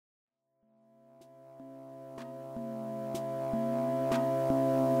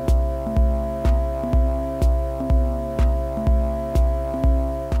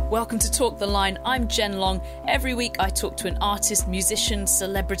Welcome to Talk the Line. I'm Jen Long. Every week I talk to an artist, musician,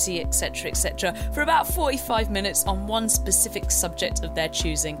 celebrity, etc., for about 45 minutes on one specific subject of their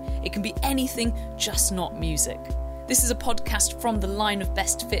choosing. It can be anything, just not music. This is a podcast from the Line of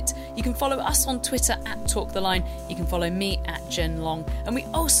Best Fit. You can follow us on Twitter at Talk the Line. You can follow me at Jen Long. And we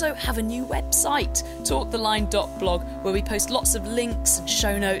also have a new website, talktheline.blog, where we post lots of links and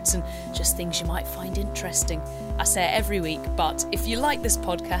show notes and just things you might find interesting. I say it every week, but if you like this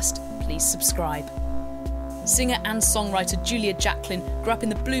podcast, please subscribe. Singer and songwriter Julia Jacklin grew up in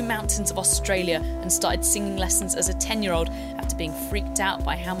the Blue Mountains of Australia and started singing lessons as a 10-year-old after being freaked out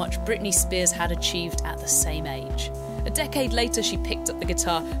by how much Britney Spears had achieved at the same age. A decade later, she picked up the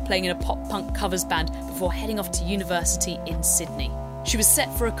guitar, playing in a pop-punk covers band before heading off to university in Sydney. She was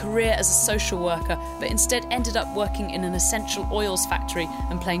set for a career as a social worker, but instead ended up working in an essential oils factory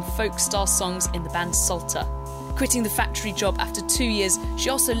and playing folk-style songs in the band Salter. Quitting the factory job after 2 years, she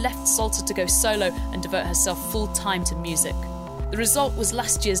also left Salter to go solo and devote herself full-time to music. The result was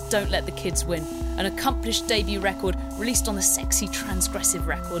last year's Don't Let the Kids Win, an accomplished debut record released on the Sexy Transgressive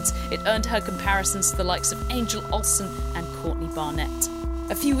Records. It earned her comparisons to the likes of Angel Olsen and Courtney Barnett.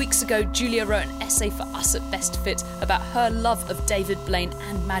 A few weeks ago, Julia wrote an essay for us at Best Fit about her love of David Blaine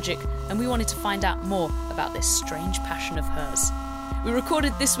and magic, and we wanted to find out more about this strange passion of hers. We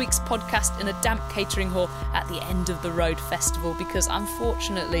recorded this week's podcast in a damp catering hall at the End of the Road Festival because,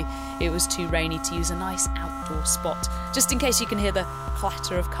 unfortunately, it was too rainy to use a nice outdoor spot, just in case you can hear the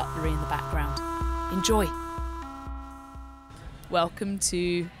clatter of cutlery in the background. Enjoy. Welcome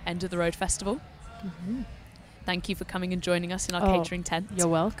to End of the Road Festival. Mm-hmm. Thank you for coming and joining us in our catering tent. You're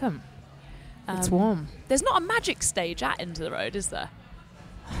welcome. It's warm. There's not a magic stage at End of the Road, is there?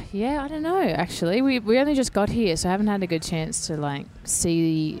 Yeah, I don't know, actually. We only just got here, so I haven't had a good chance to,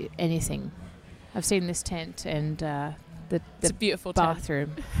 see anything. I've seen this tent and it's a beautiful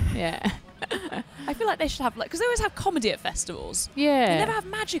bathroom. Yeah. I feel like they should have, because they always have comedy at festivals. Yeah. They never have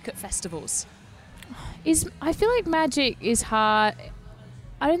magic at festivals. I feel like magic is hard.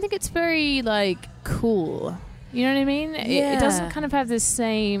 I don't think it's very, cool. You know what I mean? Yeah. It doesn't kind of have the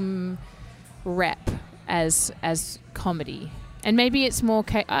same rep as comedy. And maybe it's more...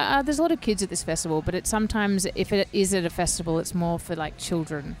 there's a lot of kids at this festival, but it's sometimes, if it is at a festival, it's more for,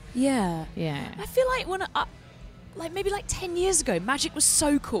 children. Yeah. Yeah. I feel like when... maybe 10 years ago, magic was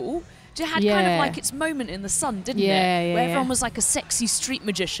so cool. It had kind of its moment in the sun, didn't it? Yeah, where everyone was like a sexy street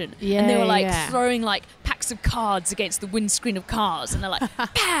magician. Yeah, and they were throwing packs of cards against the windscreen of cars. And they're like,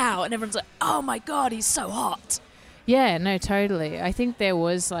 pow! And everyone's like, oh my God, he's so hot. Yeah, no, totally. I think there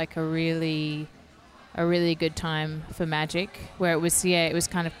was a really good time for magic where it was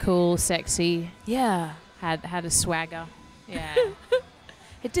kind of cool, sexy. Yeah. Had a swagger. Yeah.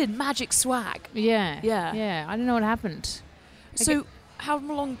 It did. Magic swag. Yeah. Yeah. Yeah. I don't know what happened. So how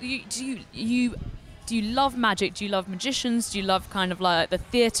long do you love magic? Do you love magicians? Do you love kind of the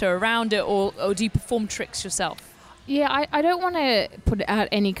theatre around it, or do you perform tricks yourself? Yeah, I don't want to put out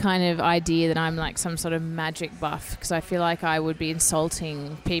any kind of idea that I'm some sort of magic buff, because I feel like I would be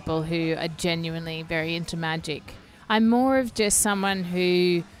insulting people who are genuinely very into magic. I'm more of just someone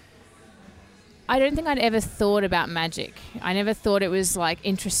who... I don't think I'd ever thought about magic. I never thought it was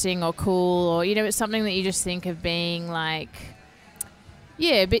interesting or cool, or, it's something that you just think of being a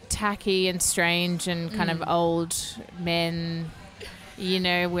bit tacky and strange and kind of old men,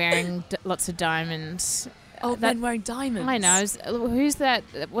 wearing lots of diamonds. Old men wearing diamonds. I know. Who's that?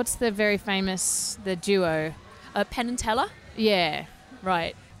 What's the very famous, the duo? Penn and Teller? Yeah.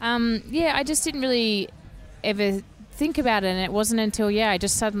 Right. I just didn't really ever think about it, and it wasn't until, I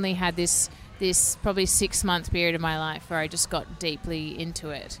just suddenly had this probably 6-month period of my life where I just got deeply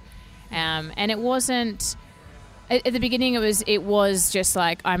into it. And it wasn't... At the beginning, it was just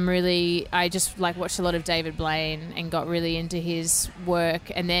I just watched a lot of David Blaine and got really into his work,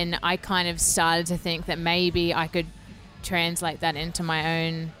 and then I kind of started to think that maybe I could translate that into my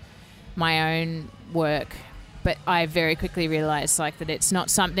own work. But I very quickly realised that it's not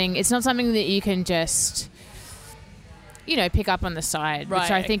something that you can just pick up on the side, right,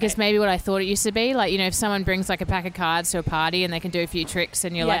 which I think is maybe what I thought it used to be. If someone brings a pack of cards to a party and they can do a few tricks,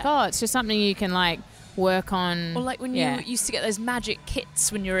 and you're it's just something you can work on. Or when you used to get those magic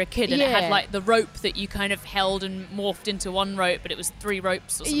kits when you were a kid, and it had the rope that you kind of held and morphed into one rope, but it was 3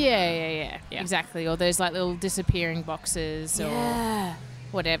 ropes or something. Yeah, exactly. Or those little disappearing boxes or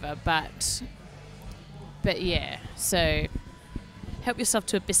whatever. But yeah, so... Help yourself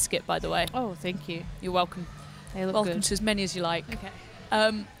to a biscuit, by the way. Oh, thank you. You're welcome. They look welcome good. to as many as you like.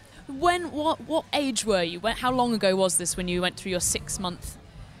 Okay. What age were you? How long ago was this when you went through your 6-month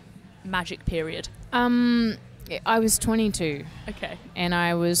magic period? I was 22. Okay. And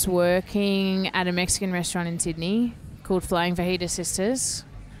I was working at a Mexican restaurant in Sydney called Flying Fajita Sisters.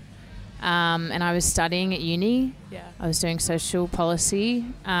 And I was studying at uni. Yeah. I was doing social policy.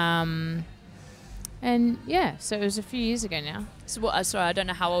 And yeah, so it was a few years ago now. So what? Sorry, I don't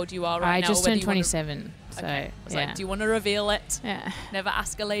know how old you are right now. I just or whether turned you wanna- 27. So, Okay. I was yeah. like, do you want to reveal it? Yeah. Never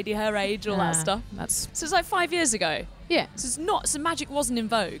ask a lady her age, all that stuff. That's So it's like 5 years ago. yeah. So it's not. So magic wasn't in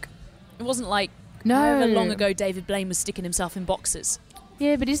vogue. It wasn't like No. however long ago David Blaine was sticking himself in boxes.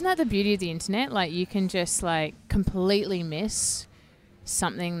 Yeah, but isn't that the beauty of the internet? Like, you can just like completely miss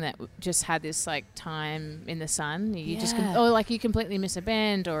something that just had this like time in the sun. You just Yeah. or like you completely miss a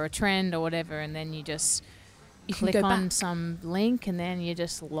band or a trend or whatever, and then you just You can click go on back. some link and then you're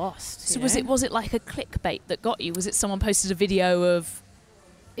just lost. So you was know? it like a clickbait that got you? Was it someone posted a video of?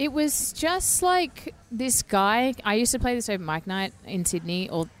 It was just like this guy. I used to play this open mic night in Sydney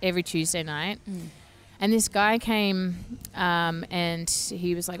or every Tuesday night. And this guy came and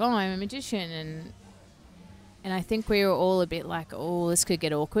he was like, oh, I'm a magician. And I think we were all a bit like, oh, this could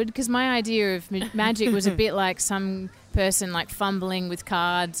get awkward. Because my idea of magic was a bit like some person like fumbling with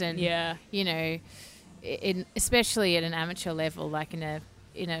cards and, Yeah. you know, especially at an amateur level, like in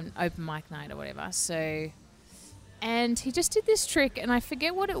an open mic night or whatever. So, and he just did this trick, and I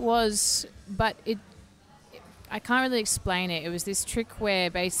forget what it was, but I can't really explain it. It was this trick where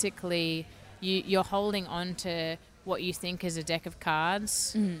basically you're holding on to what you think is a deck of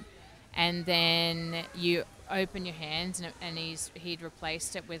cards, and then you open your hands, and he'd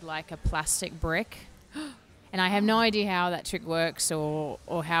replaced it with like a plastic brick. And I have no idea how that trick works or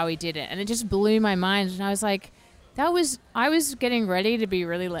how he did it. And it just blew my mind. And I was like, I was getting ready to be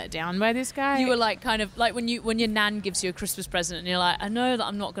really let down by this guy. You were like kind of like when your nan gives you a Christmas present and you're like, I know that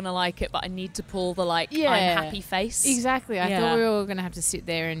I'm not going to like it, but I need to pull the like I'm happy face. Exactly. I Yeah. thought we were all going to have to sit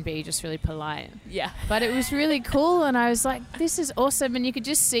there and be just really polite. Yeah. But it was really cool. And I was like, this is awesome. And you could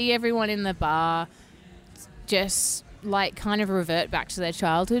just see everyone in the bar just like kind of revert back to their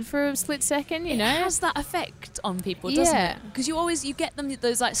childhood for a split second, you know? It has that effect on people, doesn't Yeah. it? Because you get them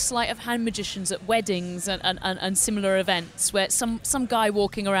those like sleight of hand magicians at weddings and similar events where some guy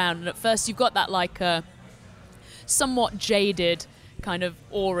walking around and at first you've got that like somewhat jaded kind of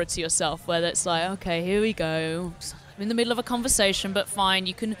aura to yourself where it's like, okay, here we go. I'm in the middle of a conversation, but fine,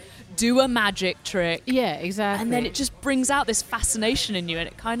 you can do a magic trick. Yeah, exactly. And then it just brings out this fascination in you and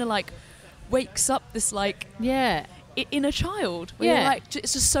it kind of like wakes up this like yeah, inner child. Where Yeah. you're like,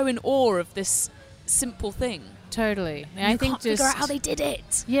 it's just so in awe of this simple thing. totally. And you can't figure out how they did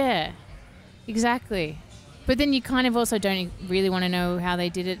it. Yeah, exactly. But then you kind of also don't really want to know how they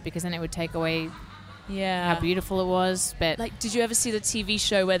did it because then it would take away Yeah. how beautiful it was. But Like, did you ever see the TV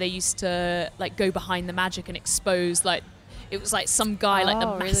show where they used to like go behind the magic and expose like it was like some guy like the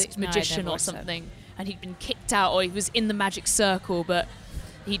Oh, really? masked No, I magician never or watched that. something, and he'd been kicked out or he was in the magic circle, but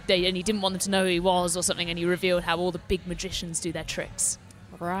he didn't want them to know who he was or something, and he revealed how all the big magicians do their tricks.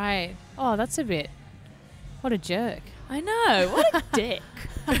 right. Oh, that's a bit. What a jerk. I know. What a dick.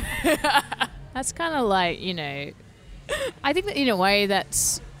 That's kind of like, you know, I think that in a way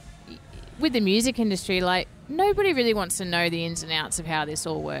that's with the music industry, like nobody really wants to know the ins and outs of how this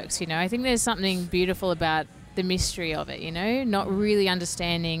all works. You know, I think there's something beautiful about the mystery of it, you know, not really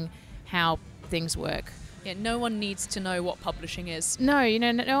understanding how things work. Yeah, no one needs to know what publishing is. No, you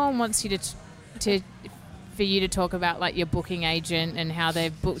know, no one wants you for you to talk about like your booking agent and how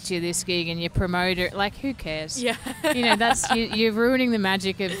they've booked you this gig and your promoter. Like, who cares? Yeah. You know, that's you're ruining the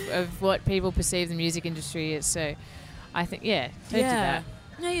magic of what people perceive the music industry is. So, I think, don't do that.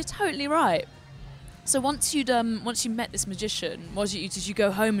 No, you're totally right. So once you met this magician, did you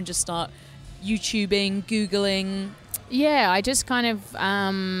go home and just start YouTubing, Googling? Yeah, I just kind of,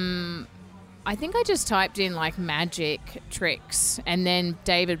 I think I just typed in like magic tricks and then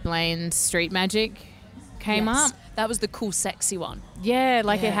David Blaine's Street Magic came Yes. up. That was the cool, sexy one. Yeah,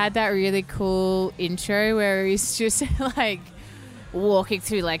 like Yeah. it had that really cool intro where he's just like walking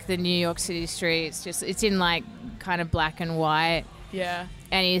through like the New York City streets. It's in like kind of black and white. Yeah.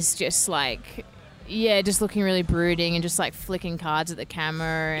 And he's just like, just looking really brooding and just like flicking cards at the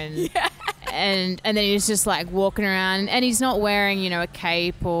camera and and then he's just like walking around and he's not wearing, you know, a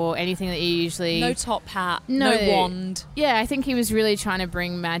cape or anything that you usually. No top hat, No. no wand. Yeah, I think he was really trying to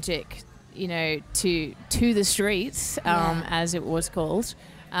bring magic, you know, to the streets, as it was called,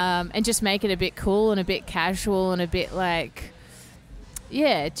 and just make it a bit cool and a bit casual and a bit like,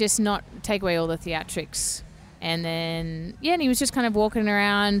 just not take away all the theatrics. And then, and he was just kind of walking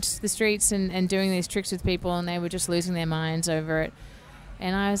around the streets and doing these tricks with people and they were just losing their minds over it.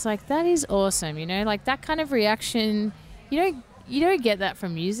 And I was like, that is awesome, you know, like that kind of reaction, you don't you don't get that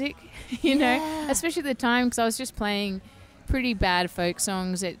from music, you know, especially at the time, because I was just playing pretty bad folk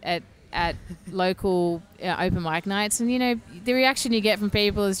songs at local open mic nights, and you know the reaction you get from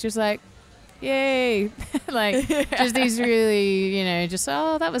people is just like, yay, like just these really, you know, just,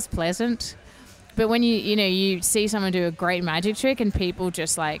 oh, that was pleasant. But when you see someone do a great magic trick and people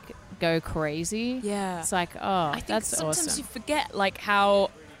just like go crazy, it's like, oh, that's awesome. Sometimes you forget like how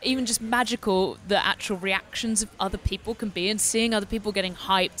even just magical the actual reactions of other people can be, and seeing other people getting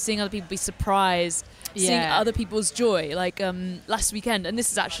hyped, seeing other people be surprised, seeing other people's joy. Like last weekend, and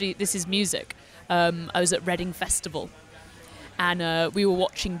this is music, I was at Reading Festival, and we were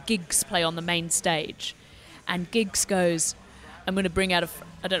watching Giggs play on the main stage, and Giggs goes, I'm going to bring out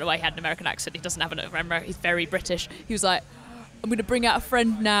I don't know why he had an American accent, he doesn't have an he's very British. He was like, I'm going to bring out a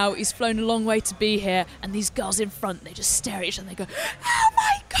friend now, he's flown a long way to be here, and these girls in front, they just stare at each other and they go, oh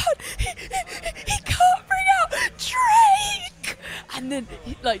my god, he can't bring out Drake! And then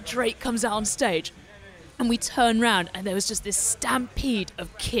like Drake comes out on stage, and we turn round, and there was just this stampede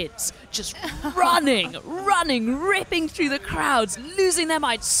of kids just running, ripping through the crowds, losing their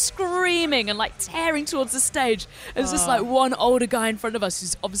minds, screaming and like tearing towards the stage. There's just like one older guy in front of us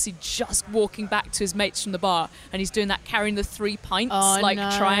who's obviously just walking back to his mates from the bar, and he's doing that carrying the 3 pints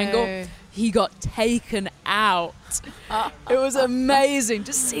triangle. He got taken out. It was amazing.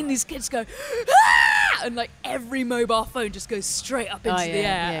 Just seeing these kids go, ah! And like every mobile phone just goes straight up into the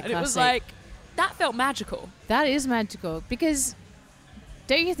air. And it was like, that felt magical. That is magical, because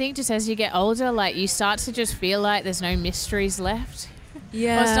don't you think just as you get older, like you start to just feel like there's no mysteries left?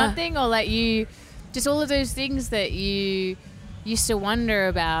 Yeah. Or something, or like you, just all of those things that you used to wonder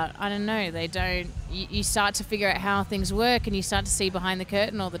about, I don't know, you start to figure out how things work, and you start to see behind the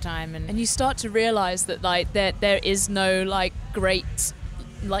curtain all the time. And you start to realise that like there is no like great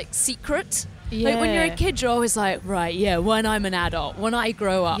like secret. Yeah. Like when you're a kid, you're always like, right, when I'm an adult, when I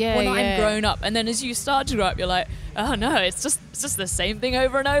grow up, when I'm grown up. And then as you start to grow up, you're like, oh no, it's just the same thing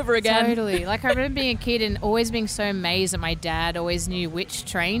over and over again. Totally. Like I remember being a kid and always being so amazed that my dad always knew which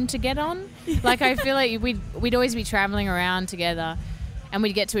train to get on. Like I feel like we'd always be traveling around together, and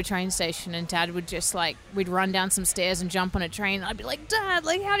we'd get to a train station, and Dad would just like, we'd run down some stairs and jump on a train. And I'd be like, Dad,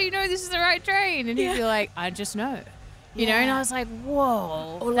 like how do you know this is the right train? And he'd be like, I just know. You know, and I was like,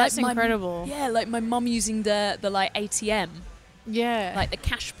 whoa, or that's like incredible. Like my mum using the like ATM. Yeah. Like the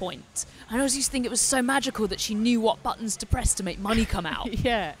cash point. I always used to think it was so magical that she knew what buttons to press to make money come out.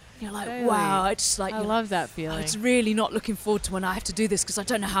 Yeah. You're like, totally. Wow, I just like... I love that feeling. I was really not looking forward to when I have to do this because I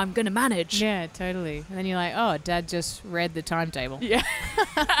don't know how I'm going to manage. Yeah, totally. And then you're like, oh, Dad just read the timetable. Yeah.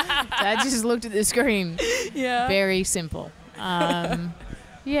 Dad just looked at the screen. Yeah. Very simple.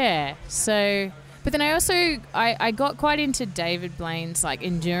 Yeah, so... But then I also, I got quite into David Blaine's like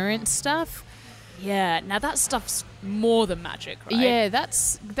endurance stuff. Yeah, now that stuff's more than magic, right? Yeah,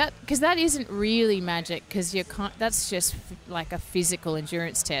 because that isn't really magic, because that's just like a physical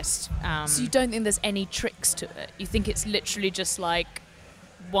endurance test. So you don't think there's any tricks to it? You think it's literally just like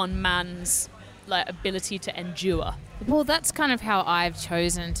one man's like ability to endure? Well, that's kind of how I've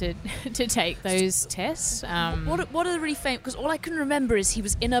chosen to take those tests. What are the really famous? Because all I can remember is he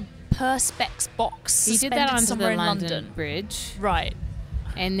was in a Perspex box. He did that onto the London Bridge, right?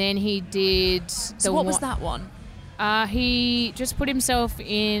 And then he did. So what was that one? He just put himself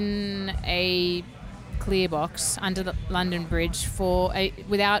in a clear box under the London Bridge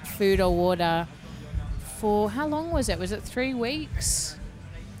without food or water for how long was it? Was it 3 weeks?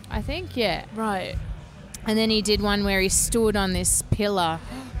 I think, yeah. Right. And then he did one where he stood on this pillar.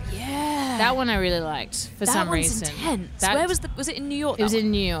 Yeah. That one I really liked for some reason. That one's intense. Where was it in New York? It was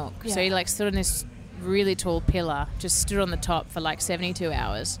in New York. Yeah. So he like stood on this really tall pillar, just stood on the top for like 72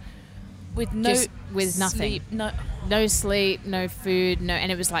 hours. With nothing. Sleep, no sleep, no food,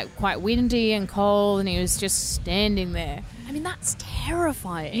 and it was like quite windy and cold, and he was just standing there. I mean, that's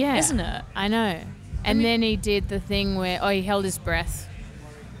terrifying, isn't it? I know. And then he did the thing where he held his breath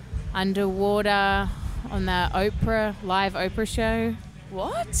underwater on the live Oprah show.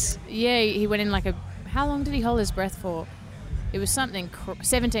 What? Yeah, he went in how long did he hold his breath for? It was something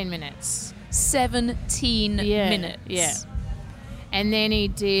 17 minutes. 17 minutes. Yeah. And then he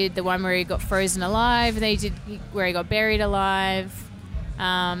did the one where he got frozen alive, and then he did where he got buried alive.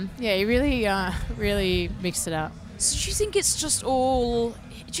 He really mixed it up. So do you think it's just all...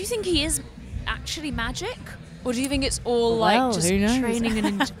 Do you think he is actually magic? Or do you think it's all just training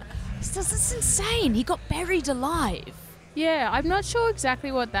and... That's insane. He got buried alive. Yeah, I'm not sure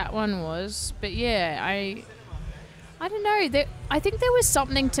exactly what that one was, but yeah, I don't know. I think there was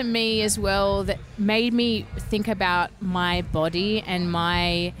something to me as well that made me think about my body and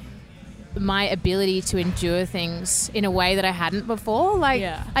my my ability to endure things in a way that I hadn't before. Like,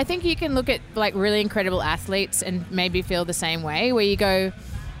 I think you can look at like really incredible athletes and maybe feel the same way, where you go,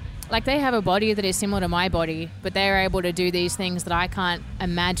 like, they have a body that is similar to my body, but they're able to do these things that I can't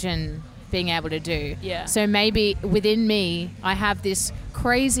imagine being able to do. Yeah. So maybe within me, I have this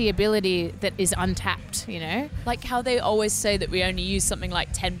crazy ability that is untapped, you know? Like how they always say that we only use something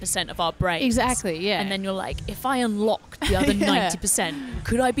like 10% of our brains. Exactly, yeah. And then you're like, if I unlocked the other 90%,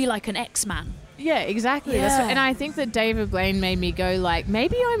 could I be like an X-Man? Yeah, exactly. Yeah. And I think that David Blaine made me go like,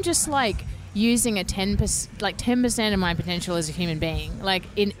 maybe I'm just like using a 10% of my potential as a human being, like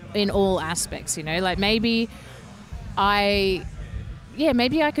in all aspects, you know? Like maybe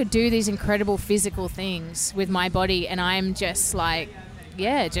maybe I could do these incredible physical things with my body, and I'm just like,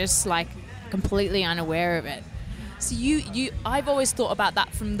 just like completely unaware of it. So I've always thought about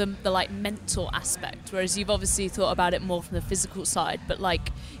that from the like mental aspect, whereas you've obviously thought about it more from the physical side. But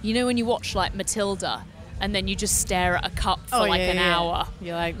like, you know, when you watch like Matilda, and then you just stare at a cup for an hour,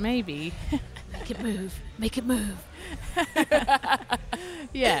 you're like, maybe make it move.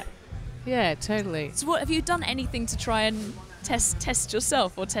 Yeah, totally. So what have you done anything to try and test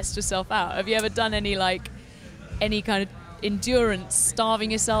yourself or test yourself out? Have you ever done any kind of endurance, starving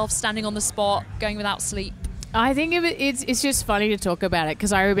yourself, standing on the spot, going without sleep? I think it's just funny to talk about it,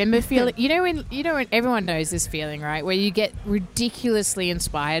 because I remember feeling, you know when everyone knows this feeling, right, where you get ridiculously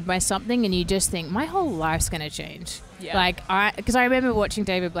inspired by something and you just think, my whole life's going to change. Yeah. Like, because I remember watching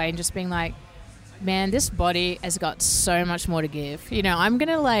David Blaine just being like, man, this body has got so much more to give. You know, I'm going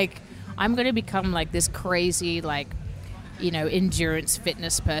to become like this crazy, like, you know, endurance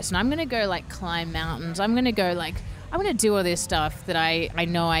fitness person. I'm going to go like climb mountains. I'm going to do all this stuff that I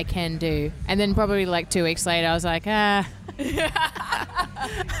know I can do. And then probably like 2 weeks later, I was like,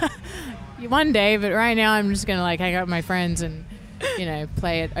 one day, but right now I'm just going to like hang out with my friends and, you know,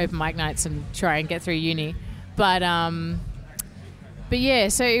 play at open mic nights and try and get through uni. But yeah,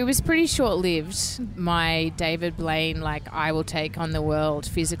 so it was pretty short-lived, my David Blaine, like, I will take on the world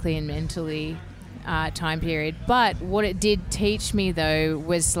physically and mentally time period. But what it did teach me, though,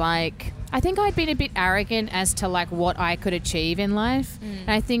 was like, I think I'd been a bit arrogant as to like what I could achieve in life. And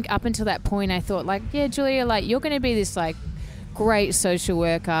I think up until that point I thought like, yeah, Julia, like you're going to be this like great social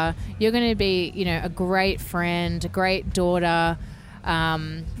worker. You're going to be, you know, a great friend, a great daughter.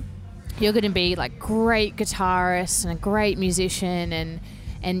 You're going to be like great guitarist and a great musician,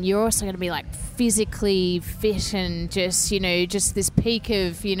 and you're also going to be like physically fit and just, you know, just this peak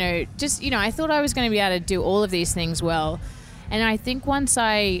of, you know, just, you know, I thought I was going to be able to do all of these things well. And I think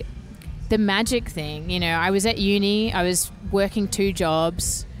the magic thing, you know, I was at uni, I was working 2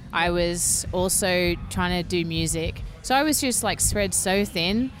 jobs, I was also trying to do music. So I was just like spread so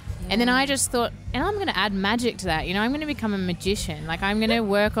thin. Yeah. And then I just thought, and I'm going to add magic to that. You know, I'm going to become a magician. Like I'm going to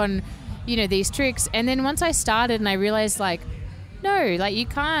work on, you know, these tricks. And then once I started and I realized like, no, like you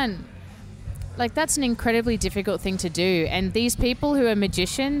can't, like that's an incredibly difficult thing to do. And these people who are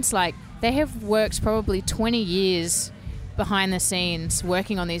magicians, like they have worked probably 20 years behind the scenes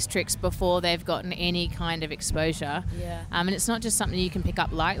working on these tricks before they've gotten any kind of exposure. Yeah. And it's not just something you can pick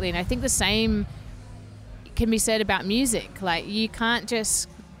up lightly. And I think the same can be said about music. Like you can't just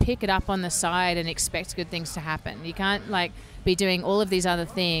pick it up on the side and expect good things to happen. You can't like be doing all of these other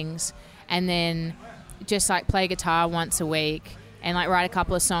things and then just like play guitar once a week and like write a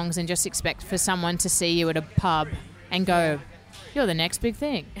couple of songs and just expect for someone to see you at a pub and go, you're the next big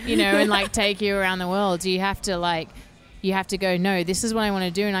thing, you know, and like take you around the world. You have to go, no, this is what I want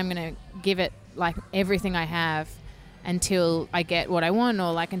to do, and I'm going to give it like everything I have until I get what I want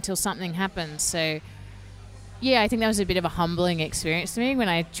or like until something happens. So yeah, I think that was a bit of a humbling experience to me when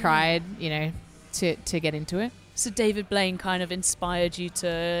I tried, you know, to get into it. So David Blaine kind of inspired you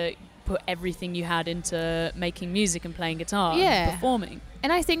to put everything you had into making music and playing guitar and performing.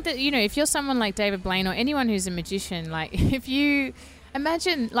 And I think that, you know, if you're someone like David Blaine or anyone who's a magician, like if you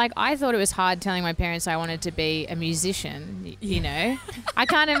imagine, like I thought it was hard telling my parents I wanted to be a musician, you know. I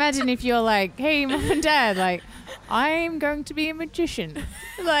can't imagine if you're like, hey, mum and dad, like I'm going to be a magician.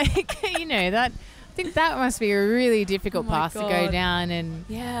 Like, you know, that I think that must be a really difficult path to go down. And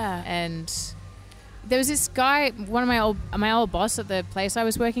and there was this guy, one of my old boss at the place I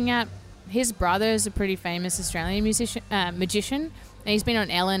was working at. His brother is a pretty famous Australian magician, and he's been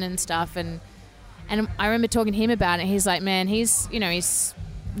on Ellen and stuff. And I remember talking to him about it. He's like, man, he's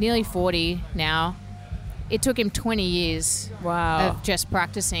nearly 40 now. It took him 20 years of just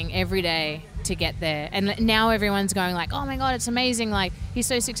practicing every day to get there. And now everyone's going like, oh my God, it's amazing. Like he's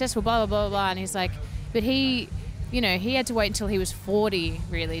so successful, blah, blah, blah, blah. And he's like, but he had to wait until he was 40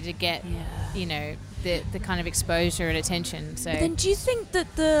 really to get, you know, the kind of exposure and attention. So But then do you think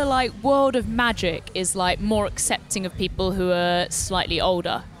that the like world of magic is like more accepting of people who are slightly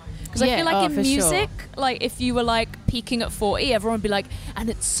older? Because I feel like in music, like if you were like peaking at 40, everyone would be like, and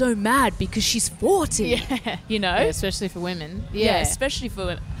it's so mad because she's 40. Yeah. You know? Yeah, especially for women. Yeah, especially for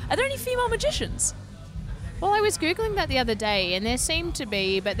women. Are there any female magicians? Well, I was Googling that the other day, and there seem to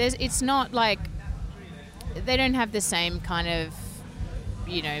be, but it's not like, they don't have the same kind of,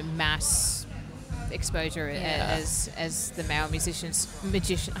 you know, mass exposure as the male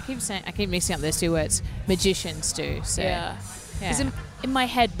magician. I keep mixing up those two words. Magicians do. So Yeah. Because in my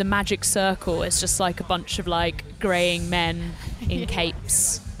head, the magic circle is just like a bunch of like greying men in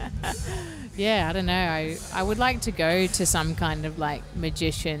capes. Yeah, I don't know. I would like to go to some kind of like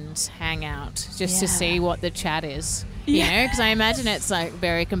magicians hangout just to see what the chat is. You know, because I imagine it's like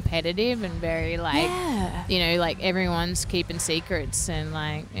very competitive and very like, you know, like everyone's keeping secrets and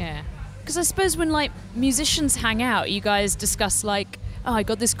like, Because I suppose when like musicians hang out, you guys discuss like, oh, I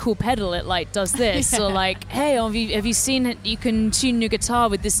got this cool pedal, it like does this, or like, hey, have you seen it? You can tune your guitar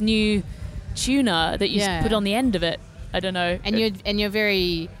with this new tuner that you put on the end of it. I don't know. And you're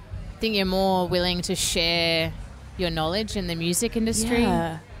very, I think you're more willing to share your knowledge in the music industry.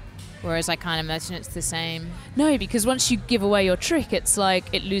 Yeah. Whereas I can't imagine it's the same. No, because once you give away your trick, it's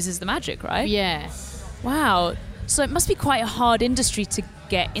like it loses the magic, right? Yeah. Wow. So it must be quite a hard industry to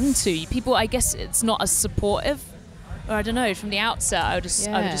get into. People, I guess it's not as supportive. Or I don't know, from the outset, I would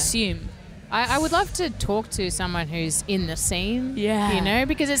assume. I would love to talk to someone who's in the scene. Yeah. You know,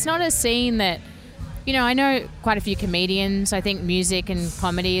 because it's not a scene that, you know, I know quite a few comedians. I think music and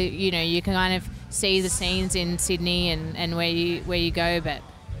comedy, you know, you can kind of see the scenes in Sydney and where you go, but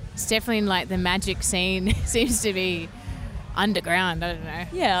it's definitely like the magic scene seems to be underground. I don't know.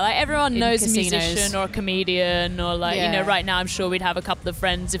 Yeah, like everyone knows casinos. a musician or a comedian or like, you know, right now I'm sure we'd have a couple of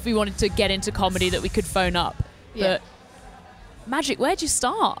friends if we wanted to get into comedy that we could phone up. Yeah. But magic, where'd you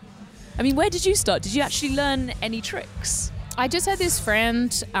start? I mean, where did you start? Did you actually learn any tricks? I just had this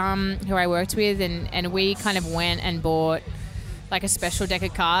friend who I worked with and we kind of went and bought like a special deck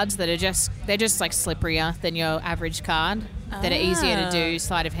of cards that they're just like slipperier than your average card, that are easier to do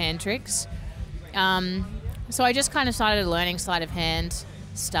sleight of hand tricks. So I just kind of started learning sleight of hand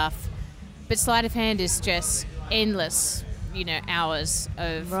stuff. But sleight of hand is just endless, you know, hours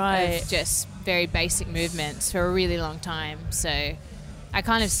of just very basic movements for a really long time. So I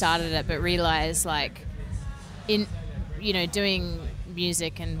kind of started it, but realized like in, you know, doing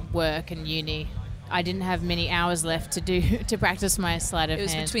music and work and uni, I didn't have many hours left to practice my sleight of hand.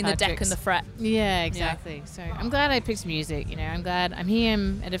 It was between the deck tricks. and the fret. Yeah, exactly. Yeah. So I'm glad I picked music. You know, I'm glad I'm here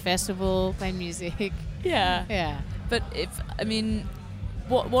at a festival playing music. Yeah. Yeah. But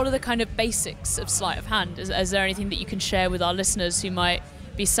what are the kind of basics of sleight of hand? Is there anything that you can share with our listeners who might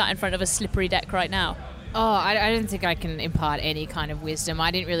be sat in front of a slippery deck right now? Oh, I don't think I can impart any kind of wisdom.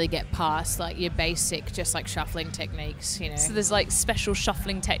 I didn't really get past like your basic, just like shuffling techniques, you know. So there's like special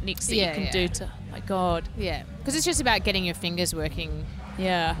shuffling techniques that you can do to. Oh my God. Yeah, because it's just about getting your fingers working.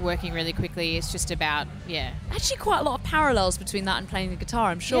 Yeah. Working really quickly. It's just about Actually, quite a lot of parallels between that and playing the guitar,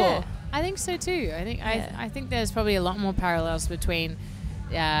 I'm sure. Yeah, I think so too. I think there's probably a lot more parallels between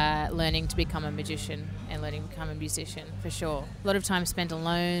learning to become a magician and learning to become a musician, for sure. A lot of time spent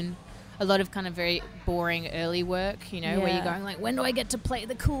alone. A lot of kind of very boring early work, you know, where you're going like, when do I get to play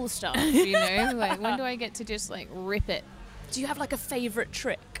the cool stuff? You know, like when do I get to just like rip it? Do you have like a favourite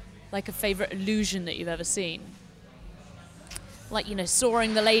trick? Like a favourite illusion that you've ever seen? Like, you know,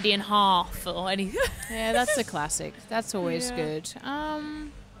 sawing the lady in half or anything? Yeah, that's a classic. That's always good.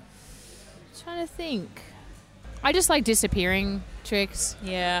 Trying to think. I just like disappearing tricks.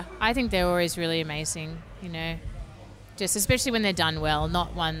 Yeah. I think they're always really amazing, you know. Just especially when they're done well,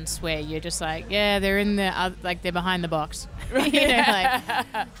 not ones where you're just like, yeah, they're in the like they're behind the box. You know,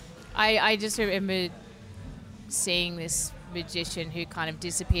 like I just remember seeing this magician who kind of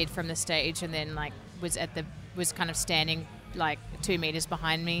disappeared from the stage and then like was kind of standing like 2 meters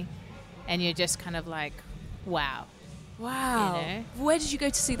behind me, and you're just kind of like, wow. You know? Where did you go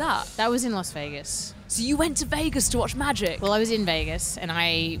to see that? That was in Las Vegas. So you went to Vegas to watch magic? Well, I was in Vegas, and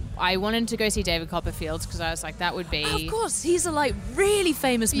I wanted to go see David Copperfield because I was like, that would be... Oh, of course, he's a like really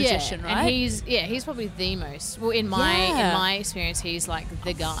famous magician, right? And he's probably the most. Well, in my experience, he's like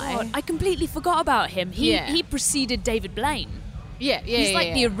the guy. God, I completely forgot about him. He preceded David Blaine. He's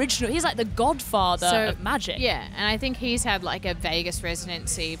like the original. He's like the godfather of magic. Yeah, and I think he's had like a Vegas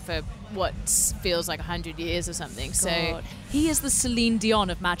residency for what feels like 100 years or something. God. So he is the Celine Dion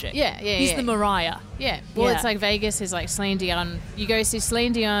of magic. He's the Mariah. Yeah. Well, it's like Vegas is like Celine Dion. You go see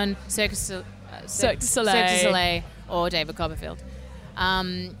Celine Dion, Cirque du Soleil, or David Copperfield.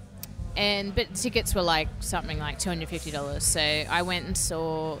 But tickets were like something like $250. So I went and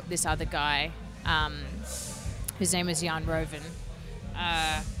saw this other guy, whose name is Jan Roven.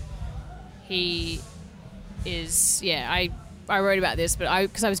 He is, I wrote about this, but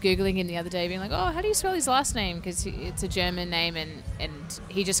because I was Googling him the other day, being like, oh, how do you spell his last name? Because it's a German name, and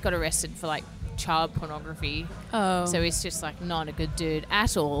he just got arrested for like child pornography. Oh. So he's just like not a good dude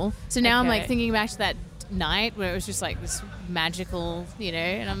at all. So now I'm like thinking back to that night where it was just like this magical,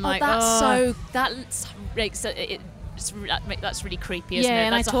 and I'm like, that's really creepy, isn't it?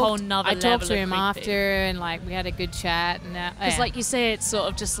 And That's a whole nother level. I talked to him creepy. after, and like we had a good chat. Because like you say, it's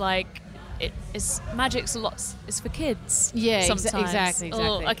sort of just like magic's it's for kids. Yeah, sometimes. Exactly.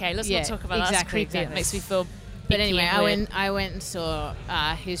 Oh, okay, let's not talk about that. That's creepy. Exactly. It makes me feel. But anyway, I went and saw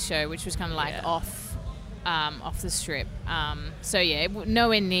his show, which was kind of like off the strip.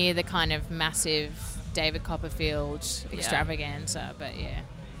 Nowhere near the kind of massive David Copperfield extravaganza, but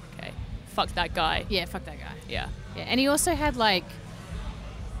okay, fuck that guy. Yeah, fuck that guy. Yeah, and he also had like,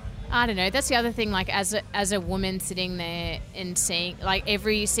 I don't know, that's the other thing, like as a woman sitting there and seeing like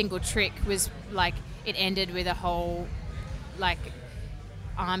every single trick was like it ended with a whole like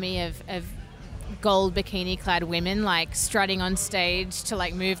army of gold bikini clad women like strutting on stage to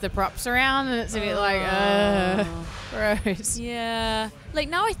like move the props around, and it's a bit like gross. Yeah, like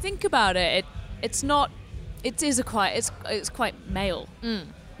now I think about it, it's quite male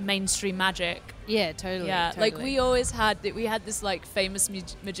mainstream magic. Yeah, totally. Yeah, like we had this like famous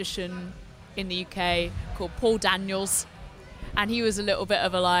magician in the UK called Paul Daniels, and he was a little bit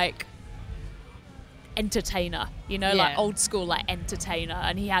of a like entertainer, like old school like entertainer,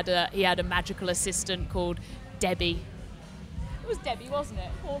 and he had a magical assistant called Debbie. It was Debbie, wasn't it?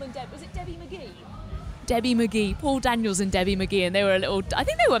 Paul and Debbie. Was it Debbie McGee? Debbie McGee, Paul Daniels and Debbie McGee, and they were I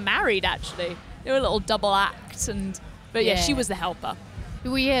think they were married actually. They were a little double act, but she was the helper.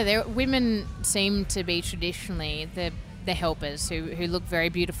 Well, women seem to be traditionally the helpers who look very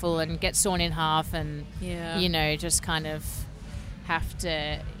beautiful and get sawn in half, and just kind of have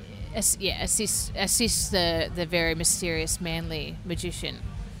to assist the very mysterious manly magician.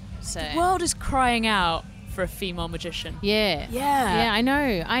 So the world is crying out for a female magician. Yeah, I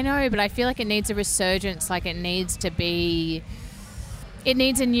know, but I feel like it needs a resurgence. Like it needs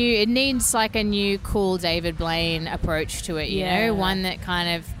like a new cool David Blaine approach to it, you know, one that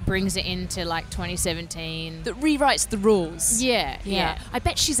kind of brings it into like 2017. That rewrites the rules. Yeah. I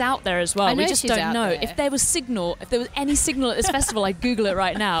bet she's out there as well. I know we just she's don't out know. there. If there was any signal at this festival, I'd Google it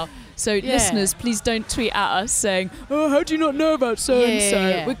right now. So listeners, please don't tweet at us saying, "Oh, how do you not know about so and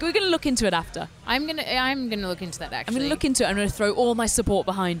so?" We're going to look into it after. I'm gonna look into that. Actually, I'm going to look into it. I'm going to throw all my support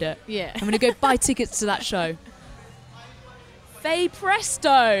behind it. Yeah, I'm going to go buy tickets to that show. Faye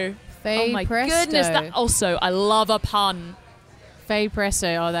Presto. Oh my goodness! That also, I love a pun. Faye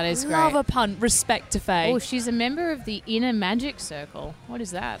Presto. Oh, that is great. Love a pun. Respect to Faye. Oh, she's a member of the Inner Magic Circle. What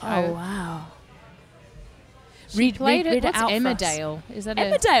is that? Oh wow. Read it out. Emmerdale? Is that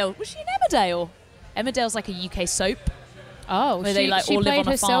Emmerdale? Was she in Emmerdale? Emmerdale's like a UK soap. Oh, where they like she all live played on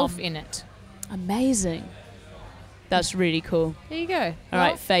a herself farm. in it. Amazing. That's really cool. There you go. All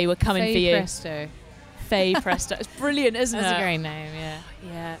right, Faye, we're coming Faye for you. Presto. Faye Presto. It's brilliant, isn't it? That's a great name, yeah.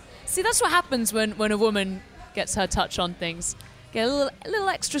 Yeah. See, that's what happens when a woman gets her touch on things. Get a little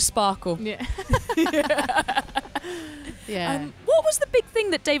extra sparkle. Yeah. What was the big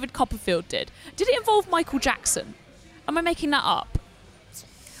thing that David Copperfield did? Did it involve Michael Jackson? Am I making that up?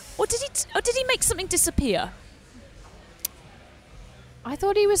 Or did he make something disappear? I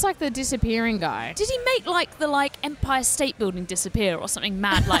thought he was like the disappearing guy. Did he make like the Empire State Building disappear or something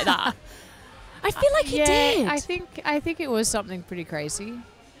mad like that? I feel like he did. I think it was something pretty crazy.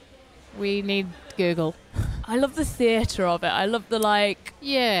 We need Google. I love the theatre of it. I love the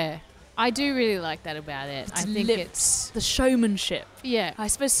Yeah, I do really like that about it. I think it's the showmanship. Yeah, I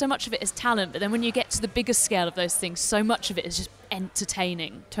suppose so much of it is talent, but then when you get to the bigger scale of those things, so much of it is just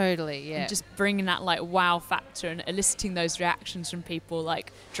entertaining. Totally, yeah. And just bringing that wow factor and eliciting those reactions from people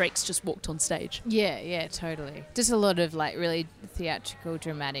like Drake's just walked on stage. Yeah, totally. Just a lot of really theatrical,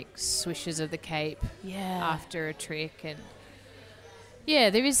 dramatic swishes of the cape after a trick. And yeah,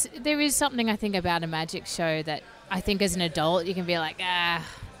 there is something I think about a magic show that I think as an adult you can be like,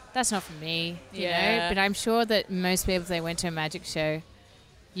 that's not for me, you know. But I'm sure that most people, if they went to a magic show,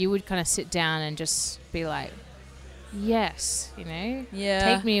 you would kind of sit down and just be like, yes, you know,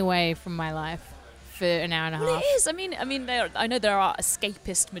 take me away from my life for an hour and a half. Well, it is. I mean, I know there are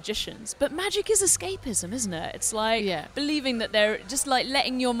escapist magicians, but magic is escapism, isn't it? It's like believing that they're just like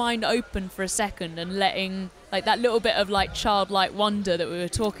letting your mind open for a second and letting like that little bit of like childlike wonder that we were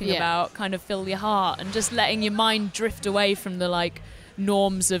talking about kind of fill your heart, and just letting your mind drift away from the like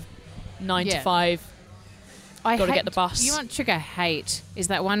norms of 9 to Yeah. 5. I Gotta hate, get the bus. You want trick I hate is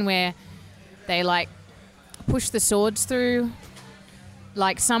that one where they like push the swords through.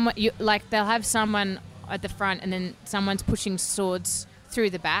 Like they'll have someone at the front and then someone's pushing swords through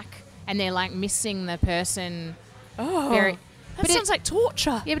the back and they're like missing the person. That sounds like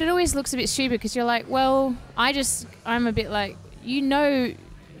torture. Yeah, but it always looks a bit stupid because you're like, well, I'm a bit like,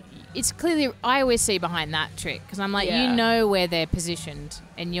 it's clearly, I always see behind that trick because I'm like, Yeah. you know where they're positioned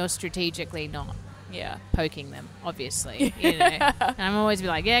and you're strategically not Yeah. poking them, obviously. You know? And I'm always be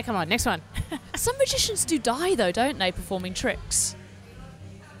like, yeah, come on, next one. Some magicians do die, though, don't they, performing tricks?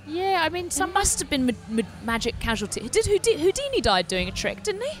 Yeah, I mean, Some must have been magic casualty. Houdini died doing a trick,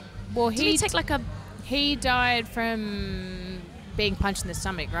 didn't he? Well, Did he take like a... he died from being punched in the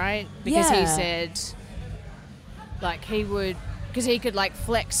stomach, right? Because he Yeah. said, like, because he could like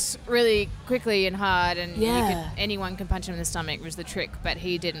flex really quickly and hard, and anyone can punch him in the stomach was the trick, but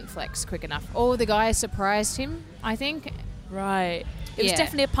he didn't flex quick enough. Or the guy surprised him, I think. Right. It was Yeah.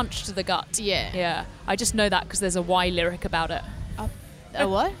 definitely a punch to the gut. Yeah. Yeah. I just know that because there's a Y lyric about it. A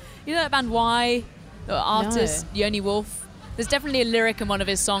what? You know that band Y? The artist, Yoni Wolf? There's definitely a lyric in one of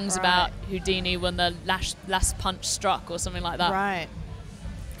his songs about Houdini when the last punch struck or something like that. Right.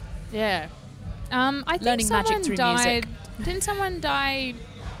 Yeah. I think Learning magic someone through died. music. Didn't someone die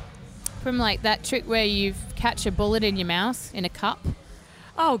from like that trick where you catch a bullet in your mouth in a cup?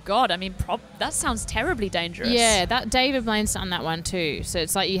 Oh, God. I mean, that sounds terribly dangerous. Yeah, that David Blaine's done that one too. So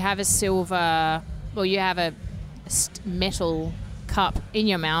it's like you have you have a metal cup in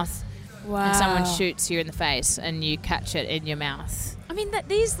your mouth, Wow. and someone shoots you in the face, and you catch it in your mouth. I mean,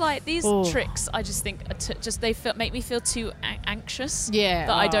 these tricks, I just think, make me feel too anxious. Yeah.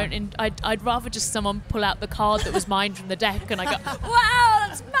 That I don't. I'd rather just someone pull out the card that was mine from the deck, and I go, "Wow,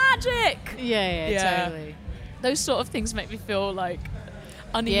 that's magic!" Yeah, totally. Those sort of things make me feel like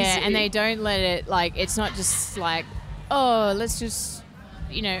uneasy. Yeah, and they don't let it like. It's not just like, oh, let's just,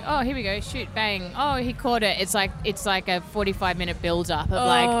 oh, here we go, shoot, bang. Oh, he caught it. It's like a 45-minute build-up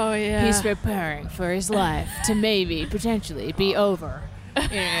of he's preparing for his life to maybe potentially be over,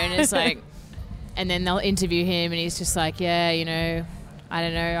 and it's like, and then they'll interview him, and he's just like, yeah, I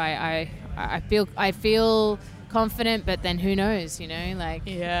don't know, I feel confident, but then who knows, like.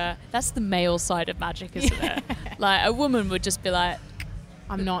 Yeah, that's the male side of magic, isn't it? Like a woman would just be like,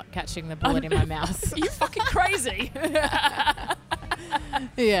 I'm not catching the bullet in my mouth. "You fucking crazy."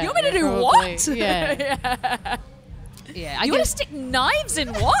 Yeah. You want me to do probably. what? Yeah. Yeah. You want to stick knives in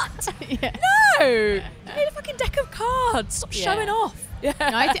what? Yeah. No! You need a fucking deck of cards. Stop Yeah. showing off. No,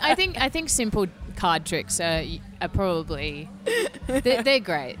 I think simple card tricks are probably they're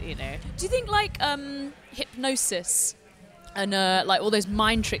great. Do you think like hypnosis and like all those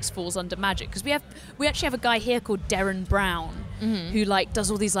mind tricks falls under magic? Because we actually have a guy here called Darren Brown who like does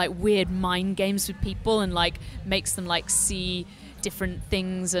all these like weird mind games with people and like makes them like see different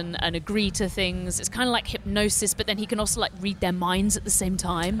things and agree to things. It's kind of like hypnosis, but then he can also like read their minds at the same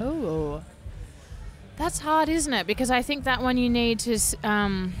time. Oh, that's hard, isn't it? Because I think that one you need to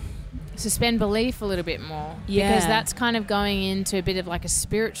suspend belief a little bit more. Yeah. Because that's kind of going into a bit of like a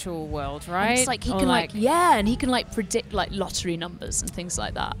spiritual world, right? And it's like he Or can and he can like predict like lottery numbers and things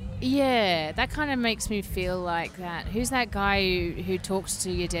like that. Yeah, that kind of makes me feel like that. Who's that guy who talks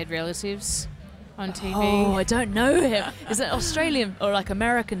to your dead relatives on TV? Oh, I don't know him. Is it Australian or like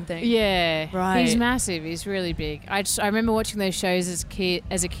American thing? Yeah, Right. He's massive. He's really big. I remember watching those shows as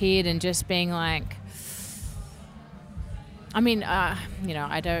a kid and just being like, I mean, I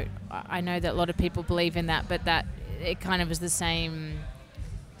know that a lot of people believe in that, but that it kind of was the same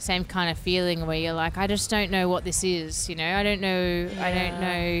kind of feeling where you're like, I just don't know what this is. I don't know. Yeah. I don't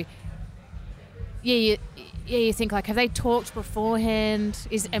know. Yeah, you think like, have they talked beforehand?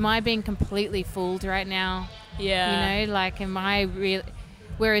 Am I being completely fooled right now? Yeah. Like, am I really?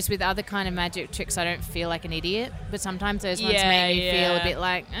 Whereas with other kind of magic tricks, I don't feel like an idiot. But sometimes those ones make me feel a bit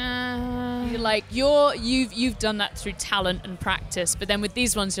like, You're like you've done that through talent and practice, but then with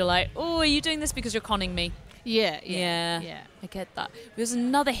these ones you're like, oh, are you doing this because you're conning me? Yeah. I get that. There's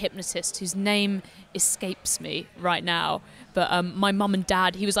another hypnotist whose name escapes me right now, but my mum and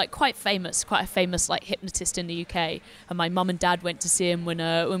dad, he was like quite a famous like hypnotist in the UK, and my mum and dad went to see him when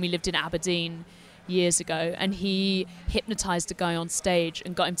we lived in Aberdeen years ago, and he hypnotized a guy on stage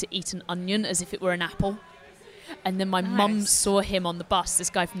and got him to eat an onion as if it were an apple. And then my mum saw him on the bus, this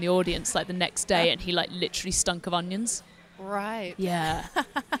guy from the audience, like the next day, and he like literally stunk of onions. Right. Yeah.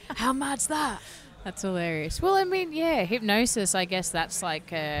 How mad's that? That's hilarious. Well, I mean, yeah, hypnosis, I guess that's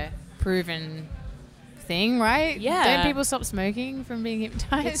like a proven thing, right? Yeah. Don't people stop smoking from being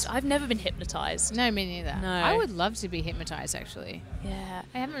hypnotized? I've never been hypnotized. No, me neither. No. I would love to be hypnotized, actually. Yeah.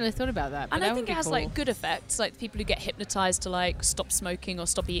 I haven't really thought about that. But And that I would think be it has cool. like good effects, like people who get hypnotized to like stop smoking or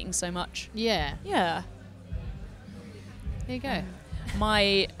stop eating so much. Yeah. Yeah. There you go.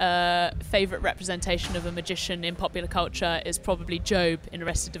 My favourite representation of a magician in popular culture is probably Job in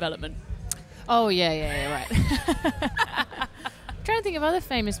Arrested Development. Oh, yeah, right. I'm trying to think of other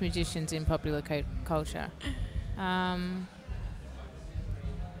famous magicians in popular culture.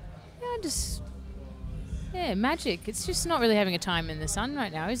 Magic. It's just not really having a time in the sun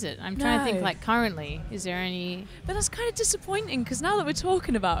right now, is it? I'm trying to think, No. like, currently, is there any... But that's kind of disappointing because now that we're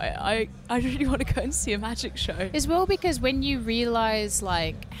talking about it, I really want to go and see a magic show. As well, because when you realise,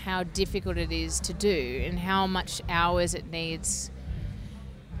 like, how difficult it is to do and how much hours it needs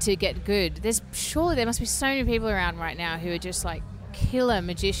to get good, surely there must be so many people around right now who are just, like, killer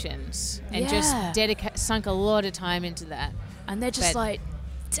magicians and just sunk a lot of time into that. And they're just But- like,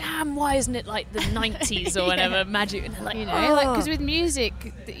 damn, why isn't it like the 90s or whatever, magic? And they're like, Because with music,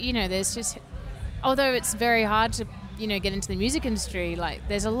 there's just, although it's very hard to, get into the music industry, like,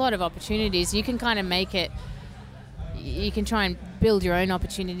 there's a lot of opportunities. You can kind of make it, you can try and build your own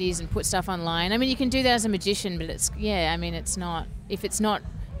opportunities and put stuff online. I mean, you can do that as a magician, but it's not, if it's not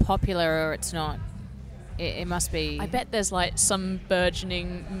popular or it's not, it must be. I bet there's like some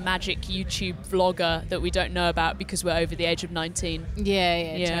burgeoning magic YouTube vlogger that we don't know about because we're over the age of 19.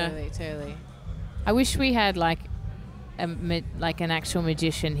 Yeah. Totally. I wish we had like an actual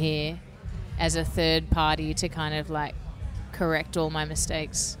magician here as a third party to kind of like correct all my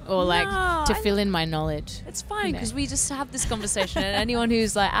mistakes or to fill in my knowledge. It's fine because we just have this conversation and anyone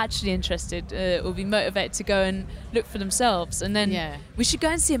who's like actually interested will be motivated to go and look for themselves. And then we should go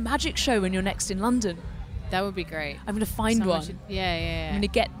and see a magic show when you're next in London. That would be great. I'm going to find one. Yeah. I'm going to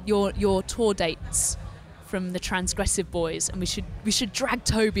get your tour dates from the Transgressive Boys, and we should drag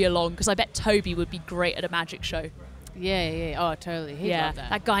Toby along because I bet Toby would be great at a magic show. Yeah. Oh, totally. He'd love that.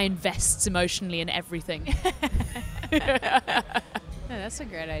 That guy invests emotionally in everything. That's a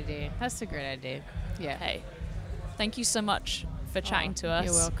great idea. Yeah. Hey, thank you so much for chatting to us.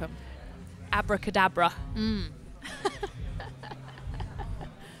 You're welcome. Abracadabra.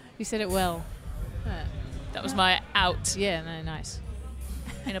 You said it well. That was my out Yeah, no, nice.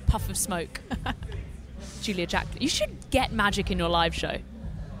 in a puff of smoke. Julia Jackson. You should get magic in your live show.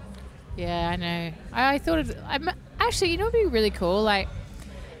 Yeah, I know. I thought actually, it would be really cool. Like,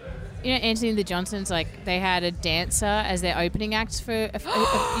 Anthony and the Johnsons, like, they had a dancer as their opening act for,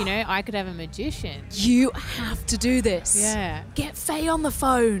 I could have a magician. You have to do this. Yeah. Get Faye on the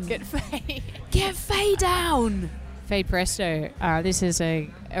phone. Get Faye. Get Faye down. Faye Presto, this is a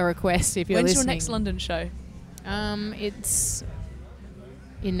request if you're When's listening. your next London show? It's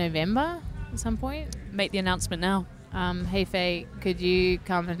in November at some point. Make the announcement now. Hey Faye, could you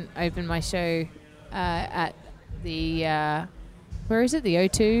come and open my show at the where is it? The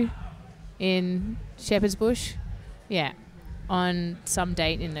O2 in Shepherd's Bush? Yeah, on some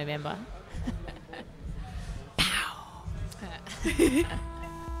date in November.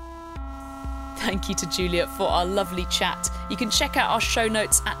 Thank you to Juliet for our lovely chat. You can check out our show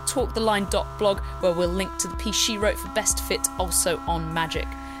notes at talktheline.blog, where we'll link to the piece she wrote for Best Fit, also on magic.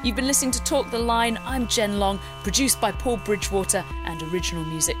 You've been listening to Talk the Line. I'm Jen Long, produced by Paul Bridgewater, and original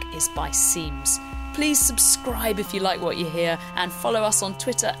music is by Seams. Please subscribe if you like what you hear, and follow us on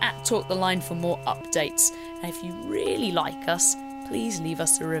Twitter at TalkTheLine for more updates. And if you really like us, please leave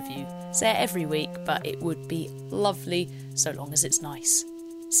us a review. Say it every week, but it would be lovely so long as it's nice.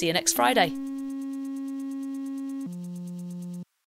 See you next Friday.